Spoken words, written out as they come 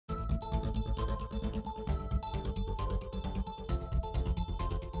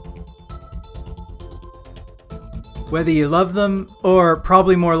Whether you love them, or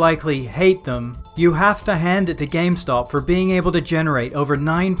probably more likely hate them, you have to hand it to GameStop for being able to generate over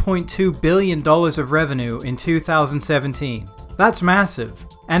 $9.2 billion of revenue in 2017. That's massive,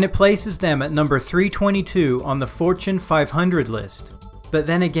 and it places them at number 322 on the Fortune 500 list. But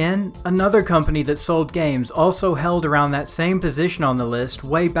then again, another company that sold games also held around that same position on the list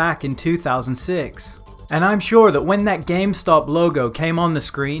way back in 2006. And I'm sure that when that GameStop logo came on the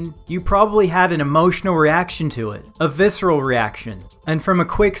screen, you probably had an emotional reaction to it, a visceral reaction. And from a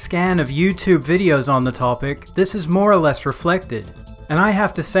quick scan of YouTube videos on the topic, this is more or less reflected. And I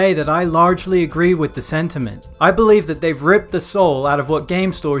have to say that I largely agree with the sentiment. I believe that they've ripped the soul out of what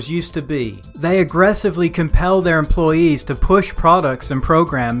game stores used to be. They aggressively compel their employees to push products and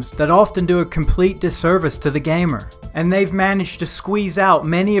programs that often do a complete disservice to the gamer. And they've managed to squeeze out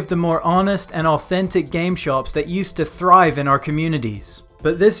many of the more honest and authentic game shops that used to thrive in our communities.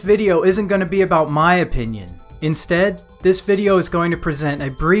 But this video isn't going to be about my opinion. Instead, this video is going to present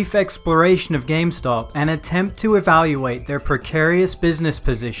a brief exploration of GameStop and attempt to evaluate their precarious business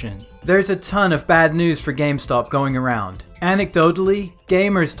position. There's a ton of bad news for GameStop going around. Anecdotally,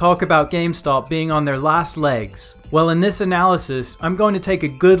 gamers talk about GameStop being on their last legs. Well, in this analysis, I'm going to take a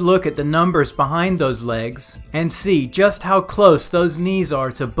good look at the numbers behind those legs and see just how close those knees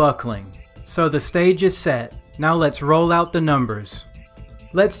are to buckling. So the stage is set. Now let's roll out the numbers.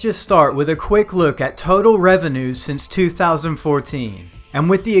 Let's just start with a quick look at total revenues since 2014. And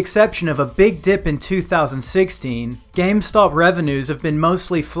with the exception of a big dip in 2016, GameStop revenues have been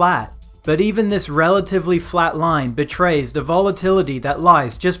mostly flat. But even this relatively flat line betrays the volatility that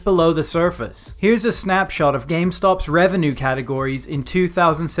lies just below the surface. Here's a snapshot of GameStop's revenue categories in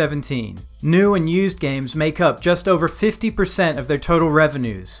 2017. New and used games make up just over 50% of their total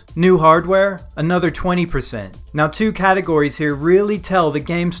revenues. New hardware, another 20%. Now two categories here really tell the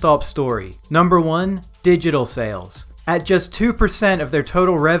GameStop story. Number one, digital sales. At just 2% of their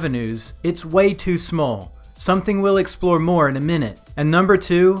total revenues, it's way too small. Something we'll explore more in a minute. And number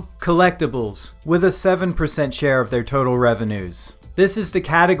two, collectibles, with a 7% share of their total revenues. This is the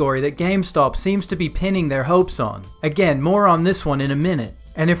category that GameStop seems to be pinning their hopes on. Again, more on this one in a minute.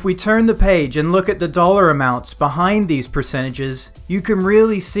 And if we turn the page and look at the dollar amounts behind these percentages, you can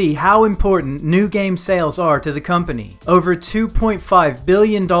really see how important new game sales are to the company. Over $2.5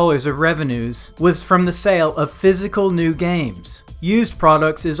 billion of revenues was from the sale of physical new games. Used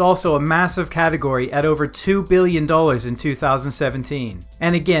products is also a massive category at over $2 billion in 2017.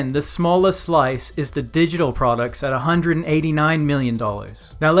 And again, the smallest slice is the digital products at $189 million.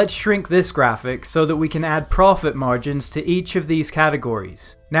 Now let's shrink this graphic so that we can add profit margins to each of these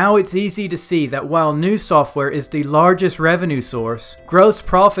categories. Now it's easy to see that while new software is the largest revenue source, gross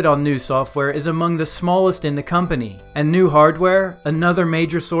profit on new software is among the smallest in the company. And new hardware, another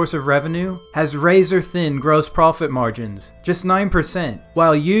major source of revenue, has razor-thin gross profit margins, just 9%,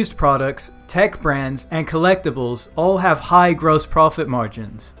 while used products, tech brands, and collectibles all have high gross profit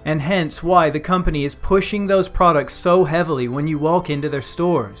margins, and hence why the company is pushing those products so heavily when you walk into their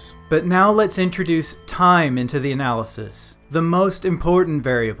stores. But now let's introduce time into the analysis. The most important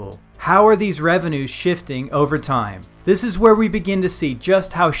variable. How are these revenues shifting over time? This is where we begin to see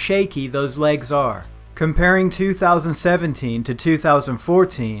just how shaky those legs are. Comparing 2017 to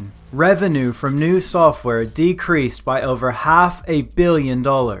 2014, revenue from new software decreased by over $500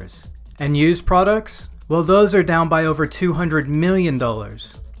 million. And used products? Well, those are down by over $200 million.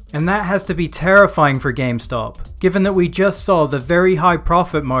 And that has to be terrifying for GameStop, given that we just saw the very high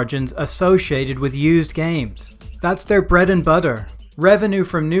profit margins associated with used games. That's their bread and butter. Revenue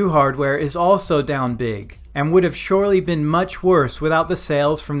from new hardware is also down big, and would have surely been much worse without the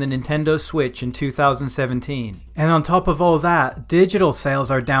sales from the Nintendo Switch in 2017. And on top of all that, digital sales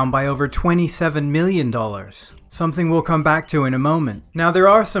are down by over $27 million. Something we'll come back to in a moment. Now there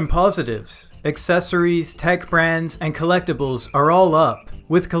are some positives. Accessories, tech brands, and collectibles are all up,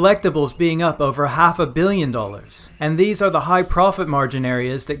 with collectibles being up over $500 million. And these are the high profit margin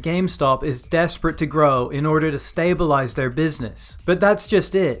areas that GameStop is desperate to grow in order to stabilize their business. But that's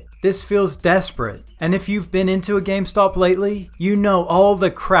just it. This feels desperate. And if you've been into a GameStop lately, you know all the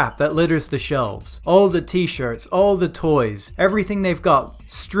crap that litters the shelves. All the t-shirts, all the toys, everything they've got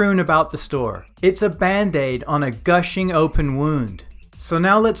strewn about the store. It's a band-aid on a gushing open wound. So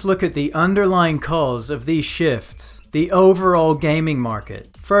now let's look at the underlying cause of these shifts. The overall gaming market.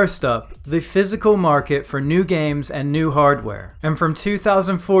 First up, the physical market for new games and new hardware. And from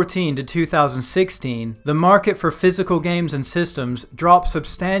 2014 to 2016, the market for physical games and systems dropped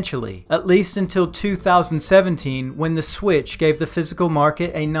substantially, at least until 2017 when the Switch gave the physical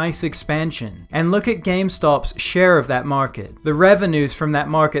market a nice expansion. And look at GameStop's share of that market, the revenues from that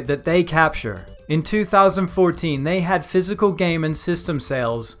market that they capture. In 2014, they had physical game and system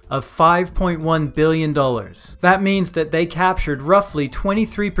sales of $5.1 billion. That means that they captured roughly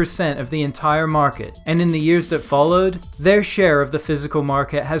 23% of the entire market, and in the years that followed, their share of the physical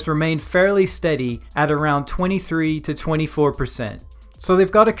market has remained fairly steady at around 23 to 24%. So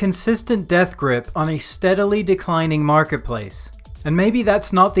they've got a consistent death grip on a steadily declining marketplace. And maybe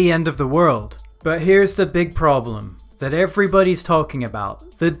that's not the end of the world. But here's the big problem that everybody's talking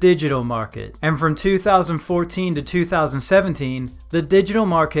about, the digital market. And from 2014 to 2017, the digital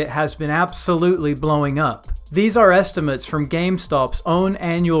market has been absolutely blowing up. These are estimates from GameStop's own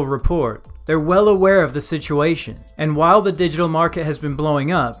annual report. They're well aware of the situation. And while the digital market has been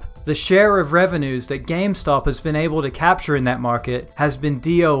blowing up, the share of revenues that GameStop has been able to capture in that market has been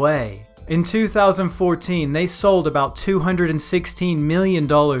DOA. In 2014, they sold about $216 million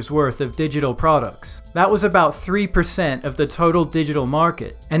worth of digital products. That was about 3% of the total digital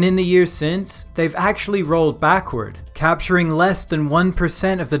market. And in the years since, they've actually rolled backward, capturing less than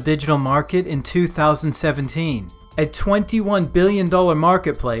 1% of the digital market in 2017. A $21 billion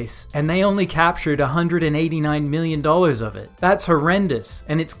marketplace, and they only captured $189 million of it. That's horrendous,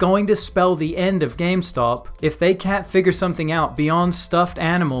 and it's going to spell the end of GameStop if they can't figure something out beyond stuffed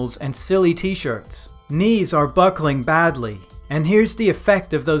animals and silly t-shirts. Knees are buckling badly, and here's the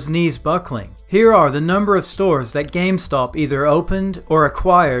effect of those knees buckling. Here are the number of stores that GameStop either opened or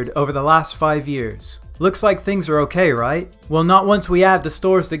acquired over the last 5 years. Looks like things are okay, right? Well, not once we add the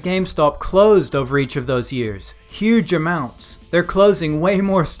stores that GameStop closed over each of those years. Huge amounts. They're closing way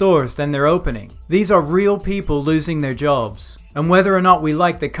more stores than they're opening. These are real people losing their jobs. And whether or not we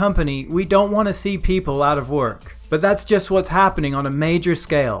like the company, we don't want to see people out of work. But that's just what's happening on a major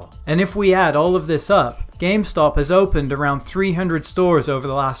scale. And if we add all of this up, GameStop has opened around 300 stores over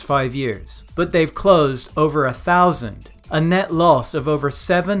the last 5 years. But they've closed over 1,000. A net loss of over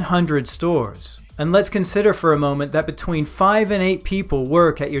 700 stores. And let's consider for a moment that between 5 and 8 people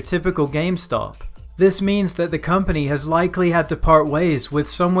work at your typical GameStop. This means that the company has likely had to part ways with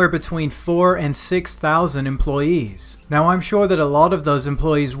somewhere between 4,000 and 6,000 employees. Now, I'm sure that a lot of those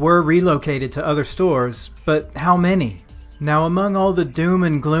employees were relocated to other stores, but how many? Now, among all the doom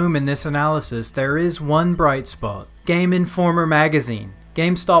and gloom in this analysis, there is one bright spot. Game Informer magazine,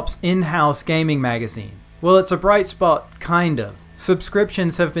 GameStop's in-house gaming magazine. Well, it's a bright spot, kind of.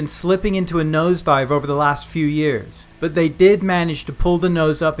 Subscriptions have been slipping into a nosedive over the last few years, but they did manage to pull the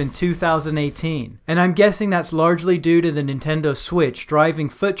nose up in 2018, and I'm guessing that's largely due to the Nintendo Switch driving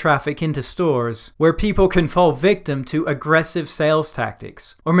foot traffic into stores where people can fall victim to aggressive sales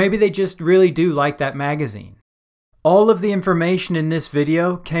tactics, or maybe they just really do like that magazine. All of the information in this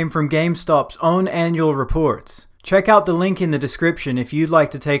video came from GameStop's own annual reports. Check out the link in the description if you'd like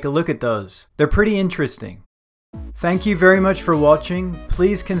to take a look at those. They're pretty interesting. Thank you very much for watching.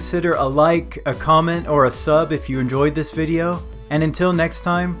 Please consider a like, a comment, or a sub if you enjoyed this video. And until next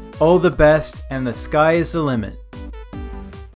time, all the best and the sky is the limit.